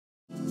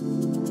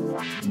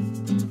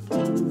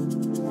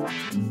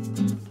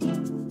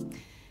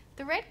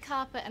The red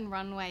carpet and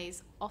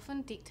runways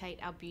often dictate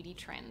our beauty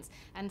trends,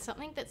 and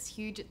something that's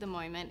huge at the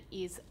moment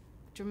is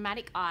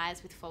dramatic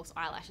eyes with false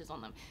eyelashes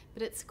on them.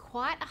 But it's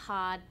quite a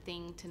hard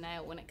thing to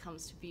nail when it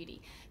comes to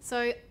beauty.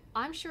 So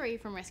I'm Cherie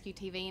from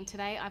RESCUTV, and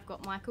today I've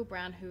got Michael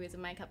Brown, who is a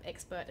makeup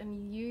expert,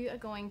 and you are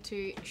going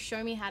to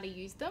show me how to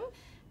use them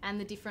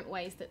and the different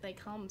ways that they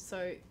come.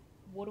 So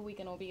what are we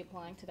going to be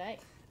applying today?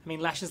 I mean,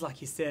 lashes,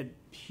 like you said,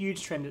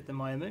 huge trend at the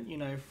moment, you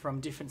know, from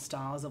different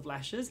styles of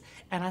lashes.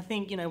 And I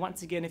think, you know,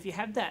 once again, if you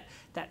have that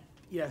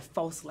you know,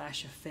 false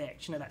lash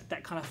effect, you know,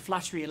 that kind of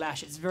fluttery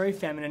lash, it's very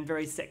feminine,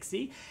 very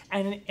sexy.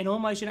 And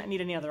almost you don't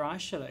need any other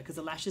eyeshadow because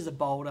the lashes are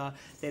bolder,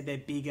 they're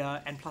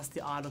bigger, and plus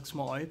the eye looks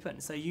more open.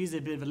 So use a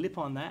bit of a lip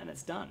on that and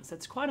it's done. So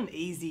it's quite an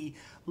easy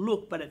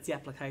look, but it's the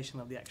application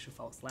of the actual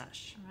false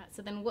lash. All right,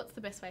 so then what's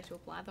the best way to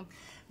apply them?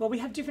 Well, we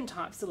have different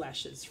types of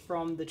lashes,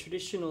 from the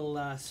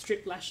traditional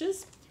strip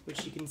lashes,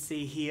 which you can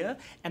see here,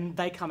 and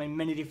they come in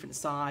many different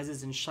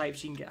sizes and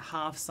shapes. You can get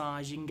half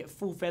size, you can get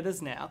full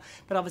feathers now,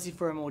 but obviously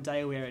for a more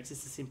day wear it's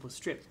just a simple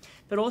strip.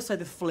 But also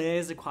the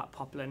flares are quite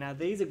popular now.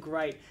 These are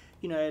great,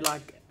 you know,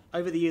 like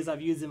over the years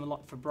I've used them a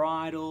lot for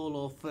bridal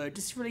or for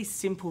just really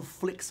simple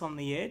flicks on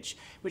the edge,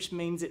 which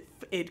means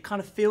it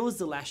kind of fills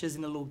the lashes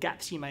in the little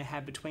gaps you may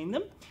have between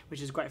them,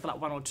 which is great for like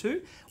one or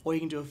two, or you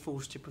can do a full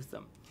strip with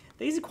them.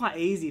 These are quite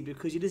easy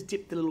because you just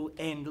dip the little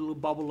end, the little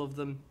bobble of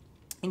them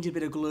into a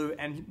bit of glue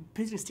and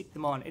please stick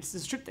them on. It's a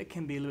strip that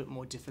can be a little bit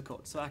more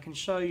difficult. So I can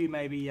show you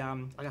maybe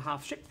like a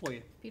half strip for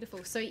you.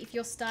 Beautiful. So if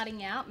you're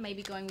starting out,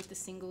 maybe going with the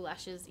single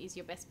lashes is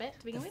your best bet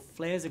to begin with?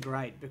 Flares are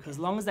great because as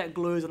long as that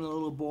glue is on a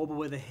little bauble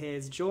where the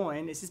hairs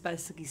join, it's just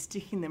basically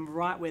sticking them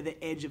right where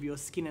the edge of your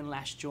skin and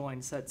lash join.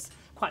 So it's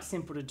quite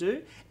simple to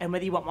do. And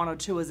whether you want one or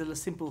two as a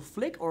simple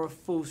flick or a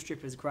full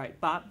strip is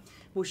great. But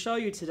we'll show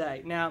you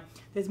today. Now,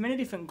 there's many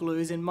different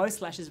glues, and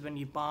most lashes when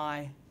you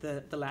buy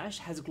the lash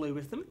has glue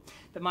with them.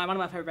 But one of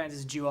my favourite brands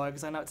is Duo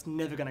because I know it's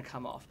never going to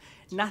come off.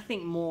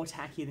 Nothing more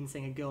tacky than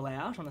seeing a girl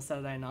out on a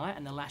Saturday night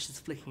and the lash is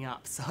flicking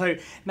up. So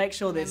make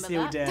sure they're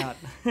sealed down.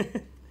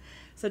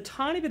 So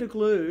tiny bit of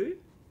glue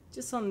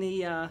just on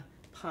the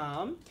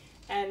palm.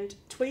 And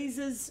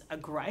tweezers are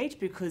great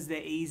because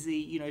they're easy,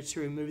 you know, to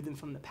remove them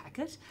from the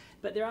packet.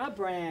 But there are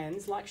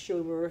brands like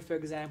Shimura, for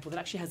example, that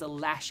actually has a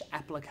lash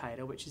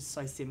applicator, which is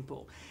so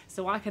simple.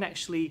 So I can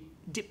actually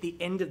dip the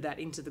end of that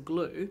into the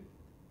glue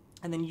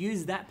and then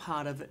use that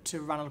part of it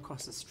to run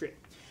across the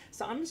strip.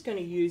 So I'm just going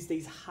to use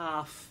these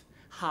half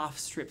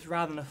strips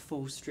rather than a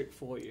full strip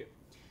for you.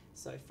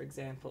 So for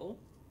example,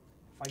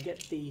 if I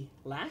get the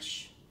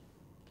lash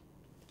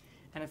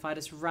and if I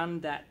just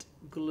run that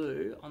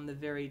glue on the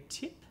very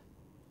tip,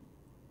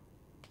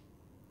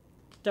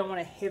 don't want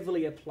to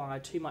heavily apply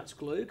too much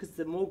glue because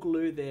the more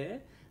glue there,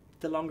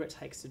 the longer it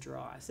takes to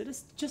dry. So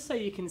just so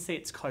you can see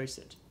it's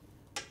coated.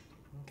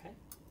 Okay.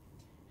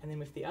 And then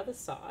with the other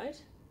side,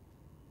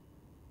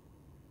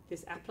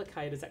 this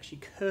applicator is actually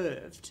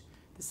curved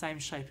the same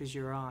shape as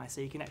your eye.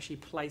 So you can actually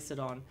place it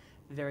on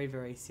very,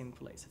 very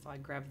simply. So if I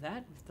grab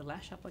that with the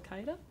lash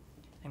applicator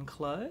and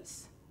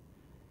close.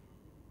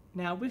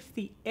 Now with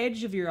the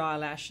edge of your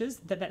eyelashes,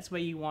 that's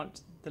where you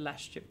want the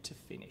lash strip to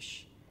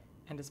finish.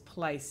 And just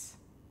place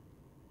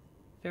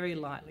very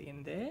lightly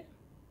in there,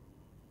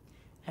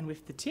 and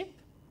with the tip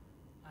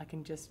I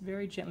can just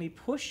very gently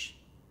push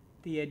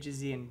the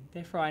edges in,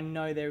 therefore I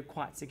know they're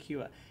quite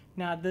secure.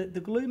 Now the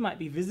glue might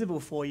be visible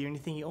for you and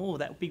you're thinking, oh,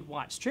 that big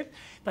white strip,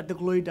 but the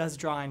glue does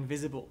dry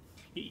invisible.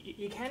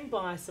 You can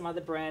buy some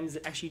other brands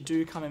that actually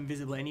do come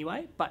invisible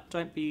anyway, but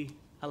don't be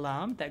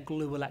alarmed, that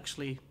glue will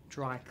actually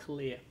dry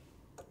clear.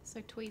 So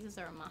tweezers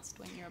are a must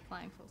when you're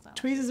applying false eyelashes?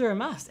 Tweezers are a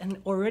must, and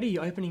already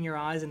you're opening your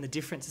eyes and the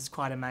difference is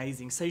quite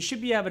amazing. So you should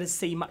be able to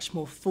see much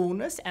more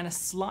fullness and a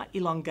slight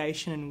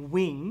elongation and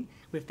wing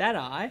with that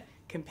eye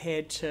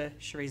compared to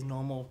Cherie's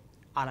normal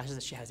eyelashes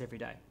that she has every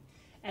day.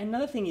 And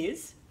another thing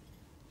is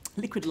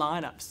liquid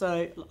lineup.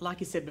 So like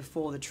you said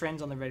before, the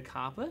trends on the red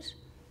carpet,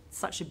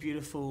 such a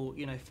beautiful,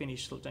 you know,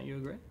 finished look, don't you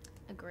agree?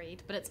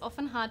 Agreed, but it's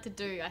often hard to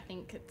do.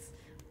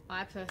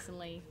 I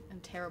personally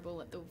am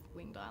terrible at the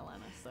winged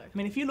eyeliner. So I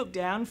mean, if you look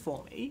down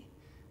for me,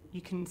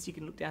 you can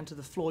look down to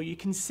the floor. You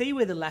can see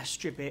where the lash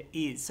strip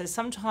is. So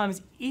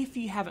sometimes if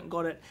you haven't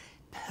got it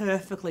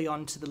perfectly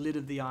onto the lid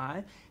of the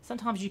eye,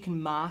 sometimes you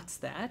can mask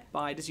that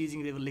by just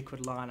using a bit of a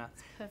liquid liner.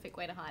 It's a perfect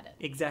way to hide it.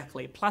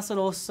 Exactly. Plus it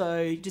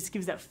also just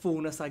gives that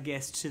fullness, I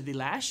guess, to the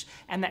lash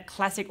and that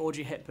classic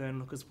Audrey Hepburn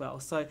look as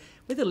well. So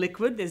with a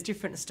liquid, there's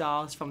different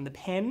styles from the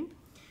pen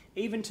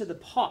even to the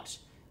pot,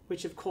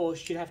 which of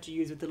course you'd have to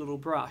use with the little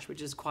brush,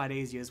 which is quite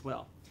easy as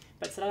well.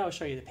 But today I'll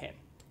show you the pen.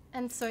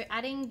 And so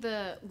adding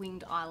the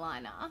winged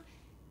eyeliner,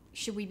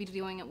 should we be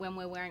doing it when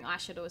we're wearing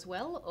eyeshadow as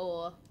well,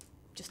 or?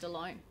 just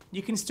alone.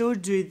 You can still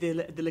do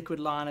the liquid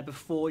liner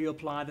before you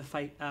apply the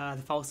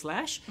false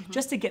lash,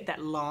 just to get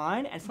that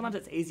line. And sometimes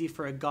it's easier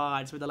for a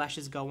guide, so where the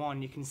lashes go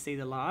on, you can see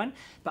the line.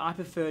 But I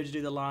prefer to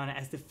do the liner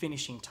as the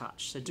finishing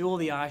touch. So do all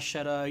the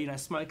eyeshadow, you know,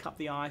 smoke up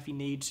the eye if you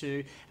need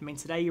to. I mean,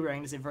 today you're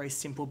wearing just a very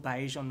simple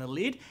beige on the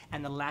lid,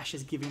 and the lash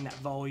is giving that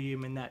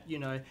volume and that, you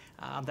know,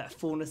 that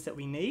fullness that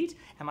we need.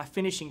 And my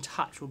finishing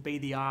touch will be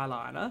the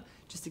eyeliner,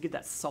 just to give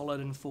that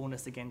solid and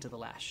fullness again to the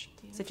lash.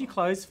 Beautiful. So if you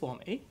close for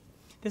me.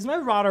 There's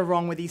no right or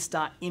wrong whether you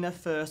start inner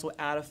first or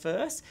outer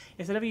first.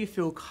 It's whatever you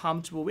feel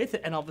comfortable with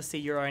it, and obviously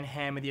your own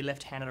hand, whether you're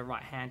left-handed or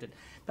right-handed.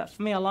 But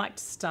for me, I like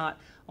to start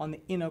on the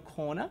inner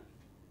corner,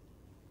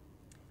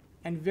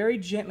 and very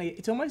gently,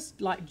 it's almost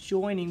like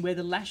joining where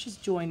the lashes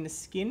join the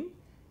skin,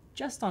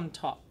 just on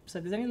top. So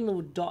if there's any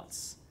little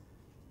dots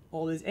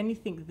or there's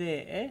anything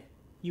there,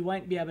 you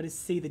won't be able to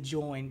see the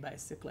join,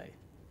 basically.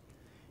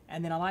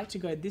 And then I like to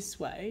go this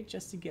way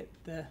just to get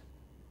the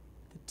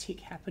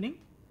tick happening,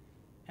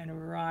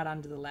 and right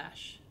under the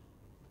lash.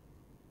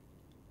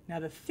 Now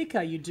the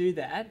thicker you do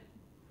that,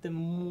 the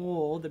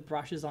more the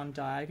brush is on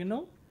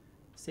diagonal,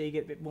 so you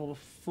get a bit more of a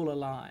fuller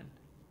line.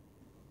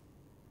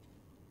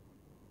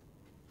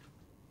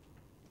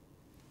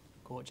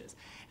 Gorgeous.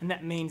 And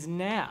that means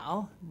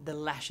now the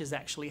lashes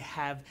actually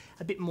have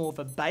a bit more of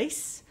a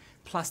base,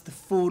 plus the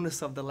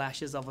fullness of the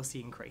lashes obviously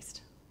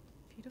increased.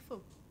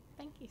 Beautiful.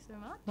 Thank you so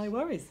much. No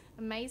worries.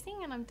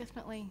 Amazing, and I'm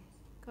definitely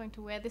going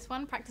to wear this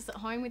one, practice at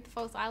home with the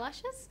false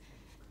eyelashes.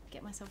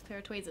 Get myself a pair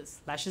of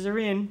tweezers. Lashes are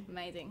in.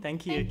 Amazing.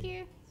 Thank you. Thank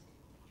you.